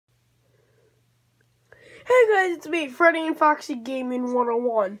Hey guys, it's me, Freddy and Foxy Gaming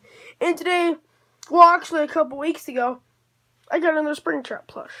 101. And today, well actually a couple weeks ago, I got another Springtrap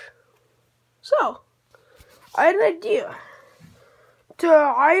plush. So, I have an idea to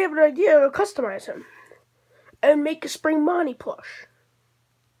customize him and make a Springbonnie plush.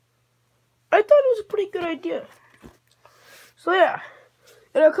 I thought it was a pretty good idea. So yeah,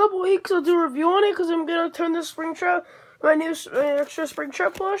 in a couple weeks I'll do a review on it because I'm going to turn this Springtrap, my extra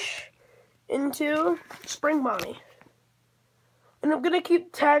Springtrap plush, into Springbonnie. And I'm gonna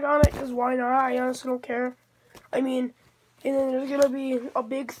keep tag on it because why not? I honestly don't care. I mean, and then there's gonna be a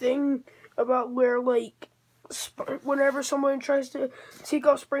big thing about where, like, whenever someone tries to take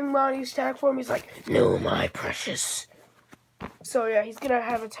off Springbonnie's tag for him, he's like, "No, my precious." So yeah, he's gonna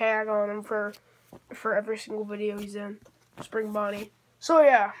have a tag on him for every single video he's in, Springbonnie. So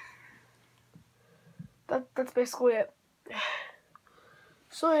yeah, that's basically it.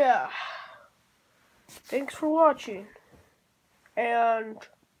 So yeah. Thanks for watching, and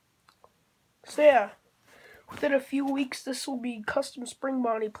so yeah, within a few weeks this will be custom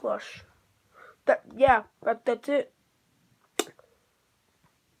Springbonnie plush. That's it.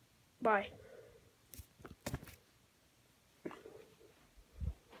 Bye.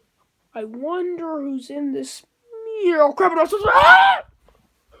 I wonder who's in this. Oh crap! I'm supposed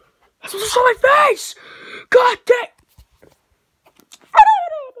to show my face. God dang!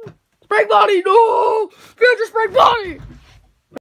 Springbonnie, no! Future Springbonnie!